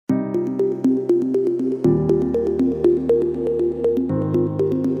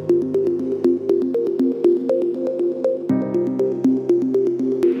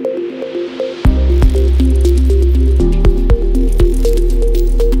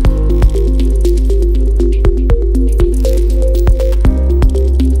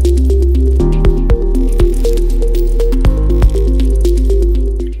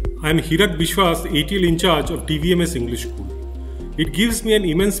Hirak Bishwas, ATL in charge of DBMS English School. It gives me an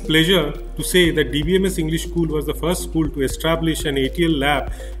immense pleasure to say that DBMS English School was the first school to establish an ATL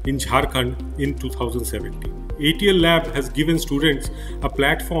lab in Jharkhand in 2017. ATL lab has given students a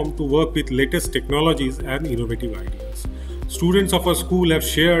platform to work with latest technologies and innovative ideas. Students of our school have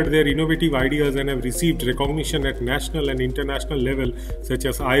shared their innovative ideas and have received recognition at national and international level such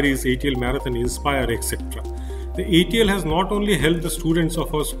as IRIS, ATL Marathon, Inspire, etc. The ATL has not only helped the students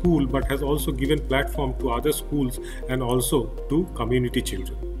of our school but has also given platform to other schools and also to community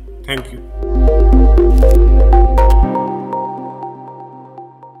children. Thank you.